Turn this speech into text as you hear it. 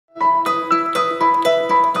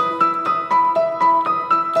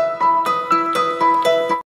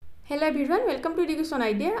everyone, welcome to Education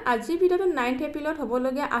Idea. আজি ভিডিওটো 9th এপ্ৰিলত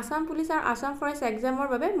হ'বলগীয়া আসাম পুলিচ আৰু আসাম ফৰেষ্ট এক্সামৰ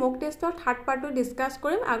বাবে মক টেষ্টৰ থাৰ্ড পাৰ্টটো ডিসকাস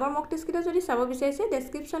কৰিম। আগৰ মক টেষ্ট কিটা যদি চাব বিচাৰিছে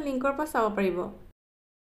ডেসক্ৰিপচন লিংকৰ পৰা চাব পাৰিব।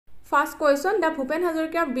 First question, da Bhupen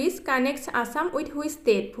Hazarika bridge connects Assam with which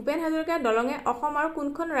state? Bhupen Hazarika দলঙে Assam আৰু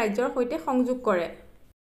কোনখন ৰাজ্যৰ সৈতে সংযোগ কৰে?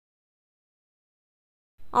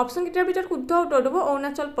 অপচন কিটাৰ ভিতৰত শুদ্ধ উত্তৰ হ'ব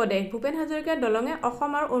অৰুণাচল প্ৰদেশ। ভূপেন হাজৰিকা দলঙে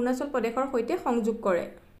অসম আৰু অৰুণাচল প্ৰদেশৰ সৈতে সংযোগ কৰে।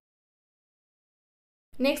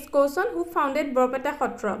 Next question, who founded Barpeta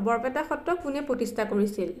সত্ৰ? বৰপেটা সত্ৰ কোনে প্ৰতিষ্ঠা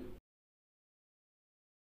কৰিছিল?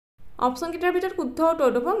 অপচন কিটাৰ ভিতৰত শুদ্ধ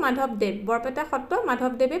উত্তৰ হ'ব মাধৱদেৱ। বৰপেটা সত্ৰ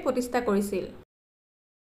মাধৱদেৱে প্ৰতিষ্ঠা কৰিছিল।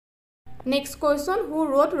 Next question, who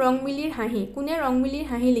wrote ৰংমিলিৰ হাঁহি? কোনে ৰংমিলিৰ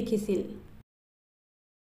হাঁহি লিখিছিল?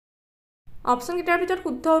 অপচন কিটাৰ ভিতৰত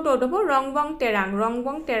শুদ্ধ উত্তৰ হ'ব ৰংবং তেৰাং।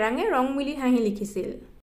 ৰংবং তেৰাঙে ৰংমিলিৰ হাঁহি লিখিছিল।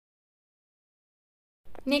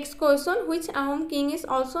 Next question, which Ahom king is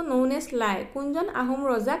also known as Lai? কোনজন আহোম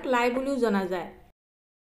ৰজাক লাই বুলিও জনা যায়?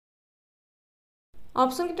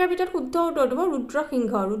 অপচন কিটাৰ ভিতৰত শুদ্ধ উত্তৰ হ'ব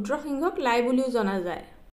ৰুদ্ৰসিংহ। ৰুদ্ৰসিংহক লাই বুলিও জনা যায়।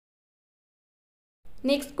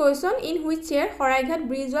 Next question, in which year Saraighat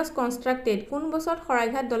bridge was constructed? কোন বছৰত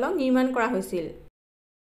শৰাইঘাট দলং নিৰ্মাণ কৰা হৈছিল?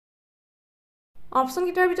 অপচন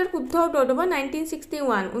কিটাৰ ভিতৰত শুদ্ধ উত্তৰ হ'ব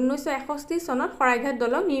 1961। 1961 চনত শৰাইঘাট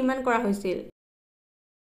দলং নিৰ্মাণ কৰা হৈছিল।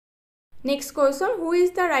 Next question, who is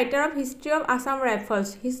the writer of History of Assam Rifles?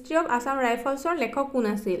 History of Assam Rifles or লেখক কোন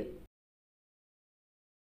আছিল?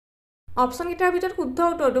 অপচন কিটাৰ ভিতৰত শুদ্ধ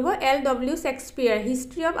উত্তৰ হ'ব L.W. Shakespeare.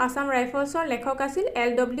 History of Assam Rifles or লেখক আছিল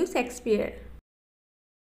L.W. Shakespeare.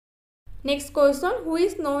 Next question, who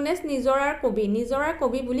is known as নিজৰাৰ কবি? নিজৰাৰ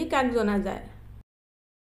কবি বুলি কাক জনা যায়?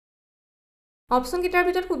 অপচন কিটাৰ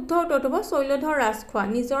ভিতৰত শুদ্ধ উত্তৰ হ'ব শৈলধৰ ৰাজখোৱা।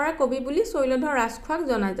 নিজৰাৰ কবি বুলি শৈলধৰ ৰাজখোৱাক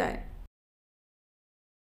জনা যায়।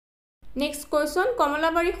 Next question,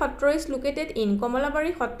 Kamalabari Satra is located in? Kamalabari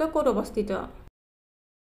সত্ৰ ক'ত অৱস্থিত?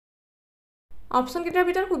 অপচন কিটাৰ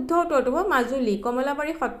ভিতৰত শুদ্ধ উত্তৰ হ'ব মাজুলী।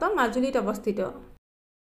 কমলাবাৰী সত্ৰ মাজুলীত অৱস্থিত।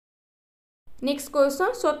 Next question,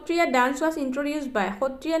 Sattriya dance was introduced by?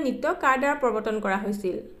 Sattriya নৃত্য কাৰ দ্বাৰা প্ৰৱৰ্তন কৰা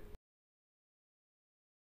হৈছিল?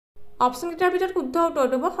 অপচন কিটাৰ ভিতৰত শুদ্ধ উত্তৰ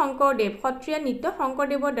হ'ব শংকৰদেৱ। সত্ৰীয়া নৃত্য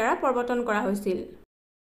শংকৰদেৱৰ দ্বাৰা প্ৰৱৰ্তন কৰা হৈছিল।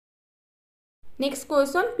 Next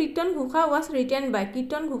question, Kirtan Ghosha was written by?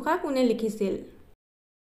 Kirtan Ghosha কোনে লিখিছিল?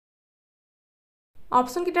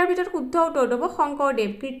 অপচন কিটাৰ ভিতৰত শুদ্ধ উত্তৰ হ'ব শংকৰদেৱ।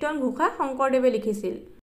 কীৰ্তন ঘোষা শংকৰদেৱে লিখিছিল।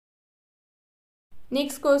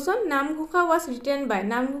 Next question, Namghosha was written by?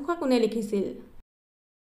 Namghosha কোনে লিখিছিল?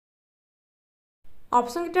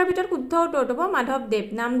 অপচন কিটাৰ ভিতৰত শুদ্ধ উত্তৰ হ'ব মাধৱদেৱ।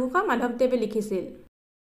 নামঘোষা মাধৱদেৱে লিখিছিল।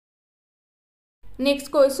 Next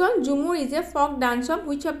question, Jhumur is a folk dance of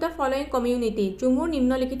which of the following community? Jhumur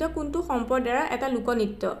নিম্নলিখিত কোনটো সম্প্ৰদায়ৰ এটা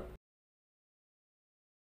লোকনৃত্য?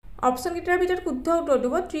 অপচন কিটাৰ ভিতৰত শুদ্ধ উত্তৰ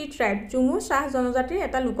হ'ব ট্ৰি ট্ৰাইব। ঝুমুৰ চাহ জনজাতিৰ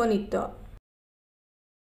এটা লোকনৃত্য।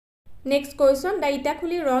 Next question, the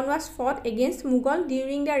Itakhuli run was fought against Mughal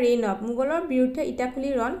during the reign of? মুগলৰ বিৰুদ্ধে ইটাখুলি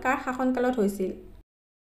ৰণ কাৰ শাসনকালত হৈছিল?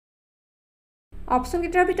 অপচন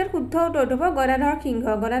কিটাৰ ভিতৰত শুদ্ধ উত্তৰ হ'ব গদাধৰ সিংহ।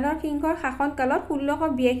 গদাধৰ সিংহৰ শাসনকালত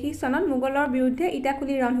 1682 চনত মুগলৰ বিৰুদ্ধে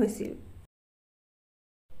ইটাখুলি ৰণ হৈছিল।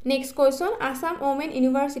 Next question, Assam Women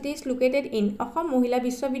University is located in? Assam মহিলা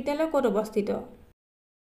বিশ্ববিদ্যালয় ক'ত অৱস্থিত?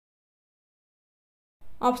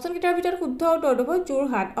 অপচন কিটাৰ ভিতৰত শুদ্ধ উত্তৰ হ'ব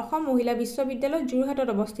যোৰহাট। অসম মহিলা বিশ্ববিদ্যালয় যোৰহাটত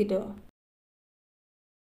অৱস্থিত।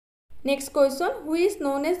 Next question, who is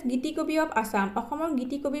known as গীতিকবি of Assam? অসমৰ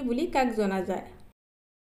গীতিকবি বুলি কাক জনা যায়?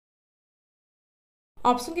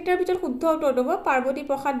 অপচন কিটাৰ ভিতৰত শুদ্ধ উত্তৰ হ'ব পাৰ্বতী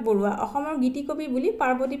প্ৰসাদ বৰুৱা। অসমৰ গীতিকবি বুলি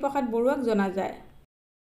পাৰ্বতী প্ৰসাদ বৰুৱাক জনা যায়।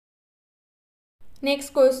 Next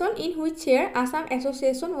question, in which year Assam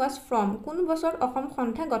Association was formed? কোন বছৰত অসম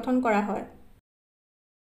সন্থা গঠন কৰা হয়?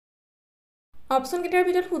 অপচন কিটাৰ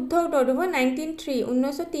ভিতৰত শুদ্ধ উত্তৰ হ'ব 1903।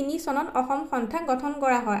 1903 চনত অসম সন্থা গঠন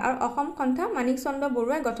কৰা হয় আৰু অসম সন্থা মানিক চন্দ্ৰ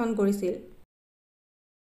বৰুৱাই গঠন কৰিছিল।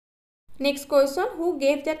 Next question, who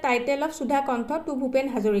gave the title of Sudhakantha to Bhupen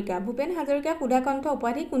Hazarika? Bhupen Hazarika Sudhakantha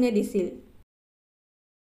উপাধি কোনে দিছিল?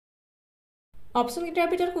 অপচন কিটাৰ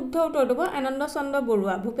ভিতৰত শুদ্ধ উত্তৰ হ'ব আনন্দ চন্দ্ৰ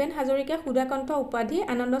বৰুৱা। ভূপেন হাজৰিকা সুধাকণ্ঠ উপাধি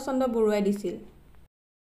আনন্দ চন্দ্ৰ বৰুৱাই দিছিল।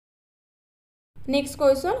 Next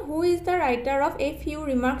question, who is the writer of a few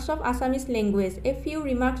remarks of Assamese language? A few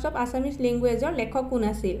remarks of Assamese language or লেখক কোন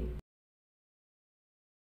আছিল?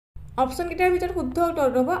 অপচন কিটাৰ ভিতৰত শুদ্ধ উত্তৰ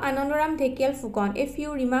হ'ব Anandaram Dhekial Phukan. A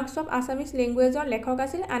few remarks of Assamese language or লেখক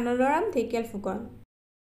আছিল Anandaram Dhekial Phukan.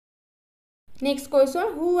 Next question,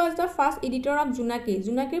 who was the first editor of জোনাকী?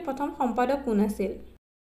 জোনাকীৰ প্ৰথম সম্পাদক কোন আছিল?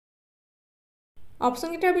 অপচন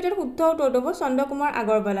কিটাৰ ভিতৰত শুদ্ধ উত্তৰ হ'ব চন্দ্ৰকুমাৰ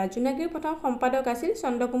আগৰৱালা। জোনাকীৰ প্ৰথম সম্পাদক আছিল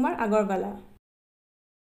Chandra Kumar Agarwala.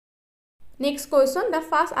 Next question, the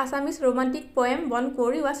first Assamese romantic poem বন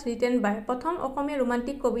কুঁৱৰী was written by? প্ৰথম অসমীয়া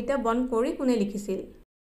ৰোমান্টিক কবিতা বন কুঁৱৰী কোনে লিখিছিল?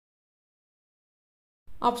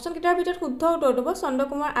 অপশ্যন কেইটাৰ ভিতৰত শুদ্ধ উত্তৰটো হ'ব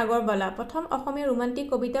চন্দ্ৰকুমাৰ আগৰৱালা প্ৰথম অসমীয়া ৰোমান্টিক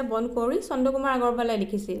কবিতা বন কুঁৱৰী চন্দ্ৰকুমাৰ আগৰৱালাই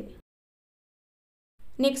লিখিছিল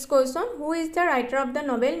next question who is the writer of the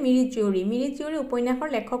novel Miri Jiyori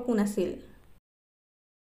উপন্যাসৰ লেখক কোন আছিল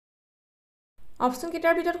অপশ্যন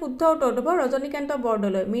কেইটাৰ ভিতৰত শুদ্ধ উত্তৰটো হ'ব ৰজনীকান্ত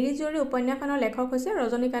বৰদলৈ মিৰি জীয়ৰী উপন্যাসখনৰ লেখক হৈছে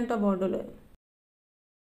Rajanikanta Bordoloi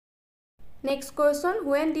next question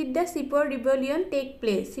when did the Sepoy rebellion take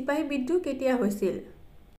place সিপাহী বিদ্ৰোহ কেতিয়া হৈছিল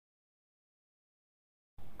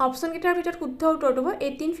অপশ্যন কেইটাৰ ভিতৰত শুদ্ধ উত্তৰটো হ'ব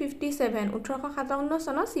 1857 1857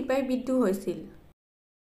 চনত সিপাহী বিদ্ৰোহ হৈছিল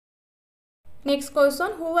next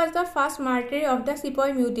question who was the first martyr of the Sepoy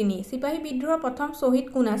mutiny সিপাহী বিদ্ৰোহৰ প্ৰথম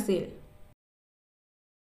শ্বহীদ কোন আছিল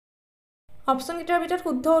অপশ্যন কেইটাৰ ভিতৰত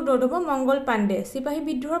শুদ্ধ উত্তৰটো হ'ব মংগল পাণ্ডে সিপাহী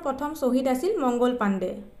বিদ্ৰোহৰ প্ৰথম শ্বহীদ আছিল মংগল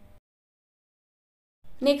Pandey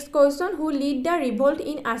next question who lead the revolt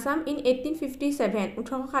in Assam in 1857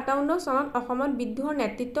 1857 চনত অসমত বিদ্ৰোহৰ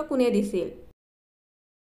নেতৃত্ব কোনে দিছিল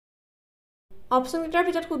অপশ্যন কেইটাৰ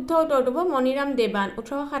ভিতৰত শুদ্ধ উত্তৰটো হ'ব মণিৰাম দেৱান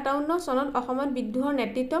 1857 চনত অসমত বিদ্ৰোহৰ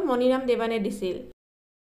নেতৃত্ব মণিৰাম দেৱানে দিছিল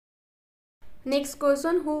next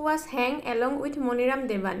question who was hanged along with Maniram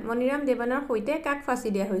দেৱানৰ সৈতে কাক ফাঁচি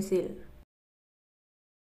দিয়া হৈছিল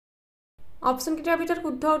অপশ্যন কেইটাৰ ভিতৰত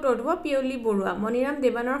শুদ্ধ উত্তৰটো হ'ব পিয়লি বৰুৱা মণিৰাম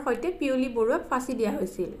দেৱানৰ সৈতে পিয়লি বৰুৱাক ফাঁচি দিয়া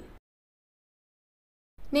হৈছিল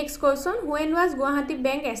next question when was Guwahati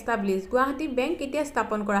bank established Guwahati bank কেতিয়া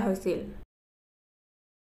স্থাপন কৰা হৈছিল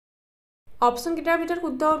অপশ্যন কেইটাৰ ভিতৰত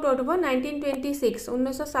শুদ্ধ উত্তৰটো হ'ব 1926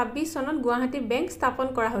 1926 চনত গুৱাহাটী বেংক স্থাপন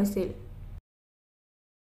কৰা হৈছিল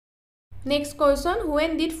next question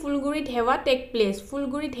when did Phulguri Dhewa take place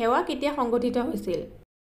Phulguri ধেৱা কেতিয়া সংঘটিত হৈছিল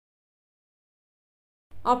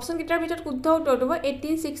অপশ্যন কেইটাৰ ভিতৰত শুদ্ধ উত্তৰটো হ'ব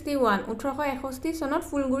 1861 1861 চনত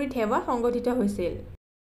ফুলগুৰি ধেৱা সংঘটিত হৈছিল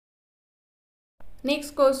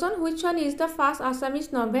next question which one is the first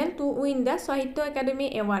Assamese novel to win the সাহিত্য একাডেমী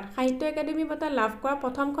এৱাৰ্ড সাহিত্য একাডেমী বঁটা লাভ কৰা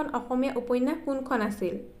প্ৰথমখন অসমীয়া উপন্যাস কোনখন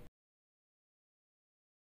আছিল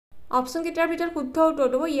অপশ্যন কেইটাৰ ভিতৰত শুদ্ধ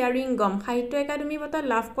উত্তৰটো হ'ব ইয়াৰিংগম সাহিত্য একাডেমী বঁটা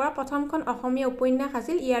লাভ কৰা প্ৰথমখন অসমীয়া উপন্যাস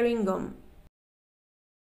আছিল ইয়াৰিংগম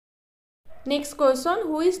next question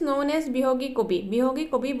who is known as বিহগী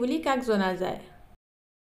কবি বুলি কাক জনা যায়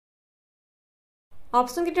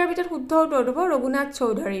অপশ্যন কেইটাৰ ভিতৰত শুদ্ধ উত্তৰটো হ'ব ৰঘুনাথ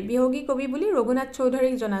চৌধুৰী বিহগী কবি বুলি ৰঘুনাথ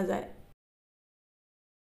চৌধুৰীক জনা যায়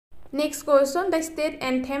next question the state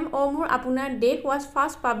anthem অ মোৰ আপোনাৰ দেশ was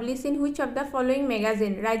first published in which of the following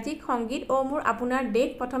magazine ৰাজ্যিক সংগীত অ মোৰ আপোনাৰ দেশ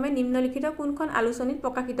প্ৰথমে নিম্নলিখিত কোনখন আলোচনীত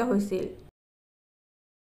প্ৰকাশিত হৈছিল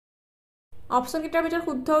অপশ্যন কেইটাৰ ভিতৰত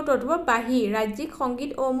শুদ্ধ উত্তৰটো হ'ব বাঁহী ৰাজ্যিক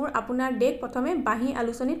সংগীত অ মোৰ আপোনাৰ দেশ প্ৰথমে বাঁহী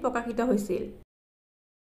আলোচনীত প্ৰকাশিত হৈছিল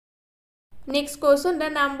next question the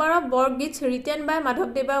number of বৰগীতছ written by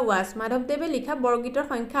মাধৱদেৱা was মাধৱদেৱে লিখা বৰগীতৰ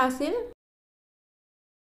সংখ্যা আছিল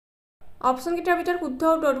অপশ্যন কেইটাৰ ভিতৰত শুদ্ধ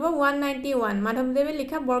উত্তৰটো হ'ব 191 মাধৱদেৱে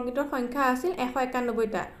লিখা বৰগীতৰ সংখ্যা আছিল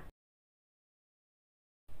 191টা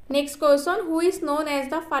next question who is known as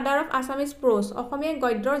the father of Assamese prose অসমীয়া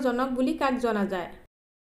গদ্যৰ জনক বুলি কাক জনা যায়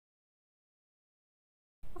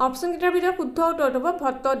অপশ্যন কেইটাৰ ভিতৰত শুদ্ধ উত্তৰটো হ'ব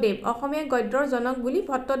ভট্টদেৱ অসমীয়া গদ্যৰ জনক বুলি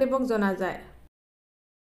ভট্টদেৱক জনা যায়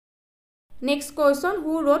নেক্সট কোৱেশ্চন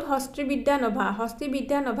হু ৰোড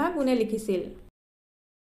হস্তিবিদ্যা নভা কোনে লিখিছিল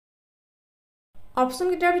অপশ্যন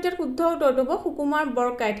কেইটাৰ ভিতৰত শুদ্ধ উত্তৰটো হ'ব সুকুমাৰ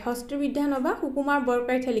বৰকাইত হস্তিবিদ্যা নভা সুকুমাৰ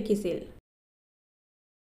বৰকাইতে লিখিছিল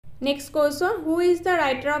next question who is the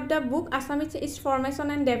writer of the book Assamese is formation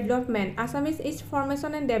and development Assamese is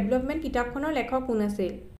formation and development কিতাপখনৰ লেখক কোন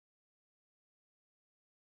আছিল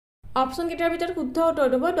অপশ্যন কেইটাৰ ভিতৰত শুদ্ধ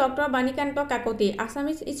উত্তৰটো হ'ব doctor Banikanta Kakati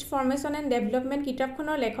Assamese is formation and development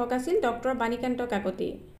কিতাপখনৰ লেখক আছিল doctor Banikanta Kakati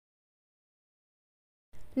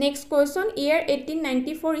next question year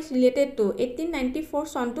 1894 is related to 1894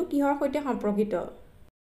 চনটো কিহৰ সৈতে সম্পৰ্কিত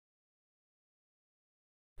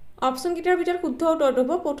অপশ্যন কেইটাৰ ভিতৰত শুদ্ধ উত্তৰটো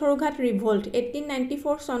হ'ব পথৰুঘাট ৰিভল্ট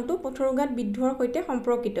 1894 চনটো পথৰুঘাট বিদ্ৰোহৰ সৈতে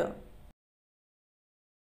সম্পৰ্কিত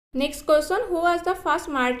next question who was the first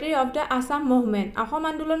martyr of the Assam movement Assam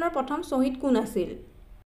আন্দোলনৰ প্ৰথম শ্বহীদ কোন আছিল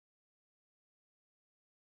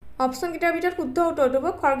অপশ্যন কেইটাৰ ভিতৰত শুদ্ধ উত্তৰটো হ'ব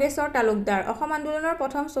খৰ্গেশ্বৰ তালুকদাৰ অসম আন্দোলনৰ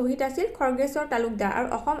প্ৰথম শ্বহীদ আছিল খৰ্গেশ্বৰ তালুকদাৰ আৰু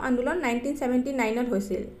অসম আন্দোলন 1979ত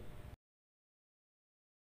হৈছিল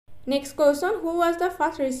next question who was the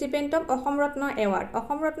first recipient of Assam Ratna award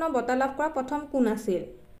Assam ৰত্ন বঁটা লাভ কৰা প্ৰথম কোন আছিল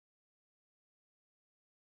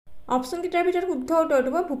অপশ্যন কেইটাৰ ভিতৰত শুদ্ধ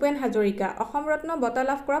উত্তৰটো হ'ব ভূপেন হাজৰিকা অসম ৰত্ন বঁটা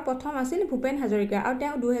লাভ কৰা প্ৰথম আছিল ভূপেন হাজৰিকা আৰু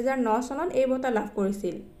তেওঁ 2009 চনত এই বঁটা লাভ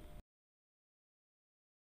কৰিছিল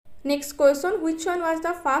next question which one was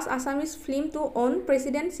the first Assamese film to own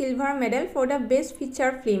president silver medal for the best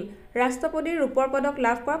feature film ৰাষ্ট্ৰপতিৰ ৰূপৰ পদক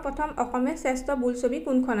লাভ কৰা প্ৰথম অসমীয়া শ্ৰেষ্ঠ বোলছবি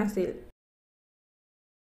কোনখন আছিল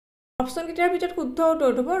অপশ্যন কেইটাৰ ভিতৰত শুদ্ধ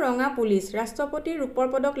উত্তৰটো হ'ব ৰঙা পুলিচ ৰাষ্ট্ৰপতিৰ ৰূপৰ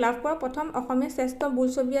পদক লাভ কৰা প্ৰথম অসমীয়া শ্ৰেষ্ঠ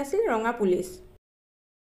বোলছবি আছিল ৰঙা police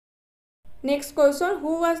next question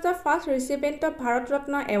who was the first recipient of Bharat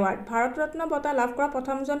Ratna award Bharat Ratna বঁটা লাভ কৰা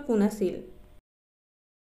প্ৰথমজন কোন আছিল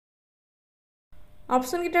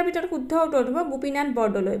অপশ্যন কেইটাৰ ভিতৰত শুদ্ধ উত্তৰটো হ'ব গোপীনাথ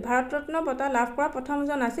বৰদলৈ ভাৰত ৰত্ন বঁটা লাভ কৰা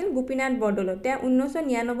প্ৰথমজন আছিল গোপীনাথ বৰদলৈ তেওঁ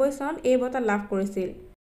 1999 চনত এই বঁটা লাভ কৰিছিল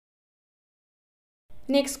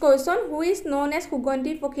next question who is known as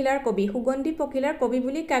সুগন্ধি পখিলাৰ কবি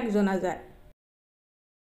বুলি কাক জনা যায়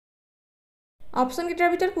অপশ্যন কেইটাৰ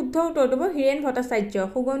ভিতৰত শুদ্ধ উত্তৰটো হ'ব হীৰেণ ভট্টাচাৰ্য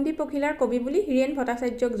সুগন্ধি পখিলাৰ কবি বুলি হীৰেণ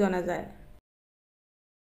ভট্টাচাৰ্যক জনা যায়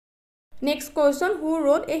next question who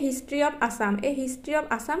road A history of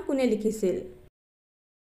Assam কোনে লিখিছিল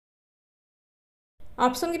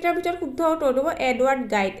অপশ্যন কেইটাৰ ভিতৰত শুদ্ধ উত্তৰটো হ'ব Edward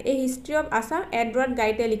guide A history of Assam Edward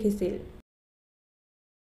গাইডে লিখিছিল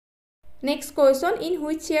next question in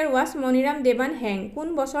which year was Maniram Dewan হেং কোন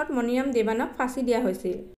বছৰত মণিৰাম দেৱানক ফাঁচি দিয়া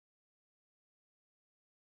হৈছিল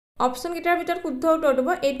অপশ্যন কেইটাৰ ভিতৰত শুদ্ধ উত্তৰটো হ'ব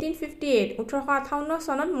 1858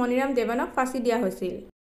 চনত মণিৰাম দেৱানক ফাঁচি দিয়া হৈছিল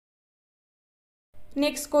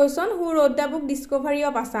next question who road the book discovery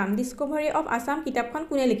of Assam কিতাপখন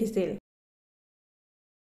কোনে লিখিছিল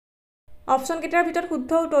অপশ্যন কেইটাৰ ভিতৰত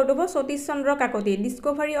শুদ্ধ উত্তৰটো হ'ব সতীশ চন্দ্ৰ কাকতি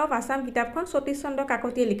ডিস্কভাৰী অফ আছাম কিতাপখন সতীশ চন্দ্ৰ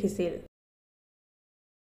কাকতিয়ে লিখিছিল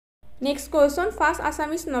next question first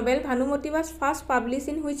Assamese novel Bhanumati was first publish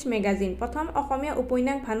in which magazine প্ৰথম অসমীয়া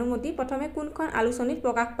উপন্যাস ভানুমতি প্ৰথমে কোনখন আলোচনীত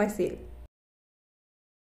প্ৰকাশ পাইছিল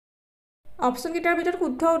অপশ্যন কেইটাৰ ভিতৰত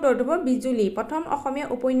শুদ্ধ উত্তৰটো হ'ব বিজুলী প্ৰথম অসমীয়া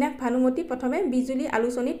উপন্যাস ভানুমতি প্ৰথমে বিজুলী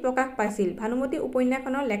আলোচনীত প্ৰকাশ পাইছিল ভানুমতি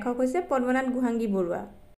উপন্যাসখনৰ লেখক হৈছে পদ্মনাথ গোহাঞি বৰুৱা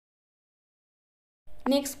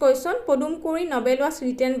নেক্সট কোৱেশ্চন পদুম কোঁৱৰী নভেল ৱাজ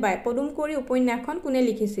ৰিটেন বাই পদুম কোঁৱৰী উপন্যাসখন কোনে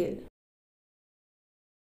লিখিছিল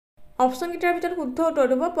অপশ্যন কেইটাৰ ভিতৰত শুদ্ধ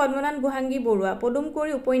উত্তৰটো হ'ব পদ্মনাথ গোহাঞি বৰুৱা পদুম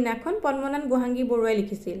কোঁৱৰী উপন্যাসখন পদ্মনাথ গোহাঞি বৰুৱাই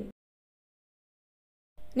লিখিছিল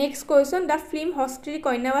নেক্সট কোৱেশ্চন দ্য ফিল্ম হস্তিৰ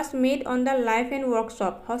কন্যা was made on the life and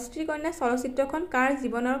workshop হস্তিৰ কন্যা চলচ্চিত্ৰখন কাৰ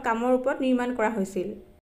জীৱন আৰু কামৰ ওপৰত নিৰ্মাণ কৰা হৈছিল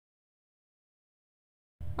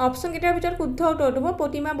অপশ্যন কেইটাৰ ভিতৰত শুদ্ধ উত্তৰটো হ'ব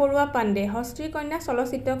প্ৰতিমা বৰুৱা পাণ্ডে হস্তিৰ কন্যা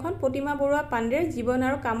চলচ্চিত্ৰখন প্ৰতিমা বৰুৱা পাণ্ডেৰ জীৱন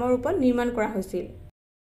আৰু কামৰ ওপৰত নিৰ্মাণ কৰা হৈছিল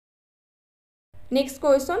next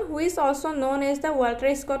question who is also' known as the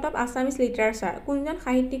Walter Scott of Assamese literature কোনজন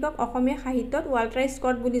সাহিত্যিকক অসমীয়া সাহিত্যত ৱাল্টাৰ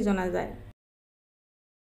স্কট বুলি জনা যায়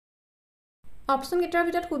অপশ্যন কেইটাৰ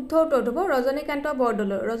ভিতৰত শুদ্ধ উত্তৰটো হ'ব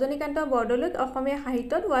ৰজনীকান্ত বৰদলৈক অসমীয়া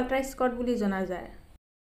সাহিত্যত ৱাল্টাৰ স্কট বুলি জনা যায়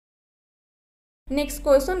next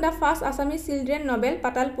question the first Assamese children novel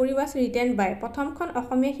পাতালপুৰী was written বাই প্ৰথমখন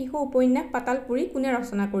অসমীয়া শিশু উপন্যাস পাতালপুৰী কোনে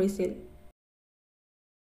ৰচনা কৰিছিল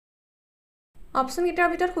অপশ্যন কেইটাৰ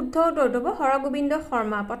ভিতৰত শুদ্ধ উত্তৰটো হ'ব হৰগোবিন্দ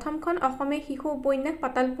শৰ্মা প্ৰথমখন অসমীয়া শিশু উপন্যাস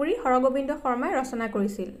পাতালপুৰী হৰগোবিন্দ শৰ্মাই ৰচনা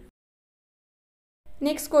কৰিছিল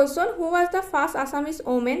next question who was the first Assamese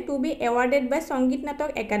women two B awarded বাই সংগীত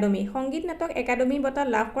নাটক একাডেমী বঁটা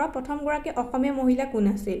লাভ কৰা প্ৰথমগৰাকী অসমীয়া মহিলা কোন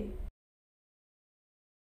আছিল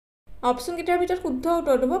অপশ্যন কেইটাৰ ভিতৰত শুদ্ধ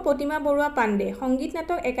উত্তৰটো হ'ব প্ৰতিমা বৰুৱা পাণ্ডে সংগীত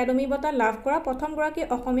নাটক একাডেমী বঁটা লাভ কৰা প্ৰথমগৰাকী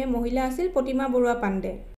অসমীয়া মহিলা আছিল প্ৰতিমা Barua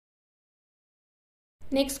Pandey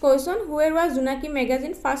next question where was Jonaki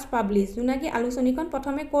magazine first publish জোনাকী আলোচনীখন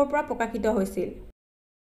প্ৰথমে ক'ৰ পৰা প্ৰকাশিত হৈছিল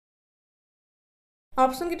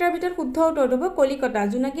অপশ্যন কেইটাৰ ভিতৰত শুদ্ধ উত্তৰটো হ'ব কলিকতা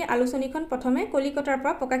জোনাকী আলোচনীখন প্ৰথমে কলিকতাৰ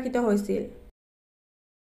পৰা প্ৰকাশিত হৈছিল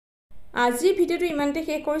আজিৰ ভিডিঅ'টো ইমানতে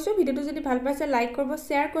শেষ কৰিছোঁ ভিডিঅ'টো যদি ভাল পাইছে লাইক কৰিব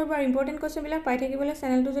শ্বেয়াৰ কৰিব আৰু ইম্পৰ্টেণ্ট কুৱেশ্যনবিলাক পাই থাকিবলৈ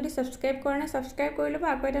চেনেলটো যদি ছাবস্ক্ৰাইব কৰা নাই ছাবস্ক্ৰাইব কৰি ল'ব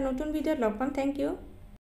আকৌ এটা নতুন ভিডিঅ'ত লগ পাম থেংক ইউ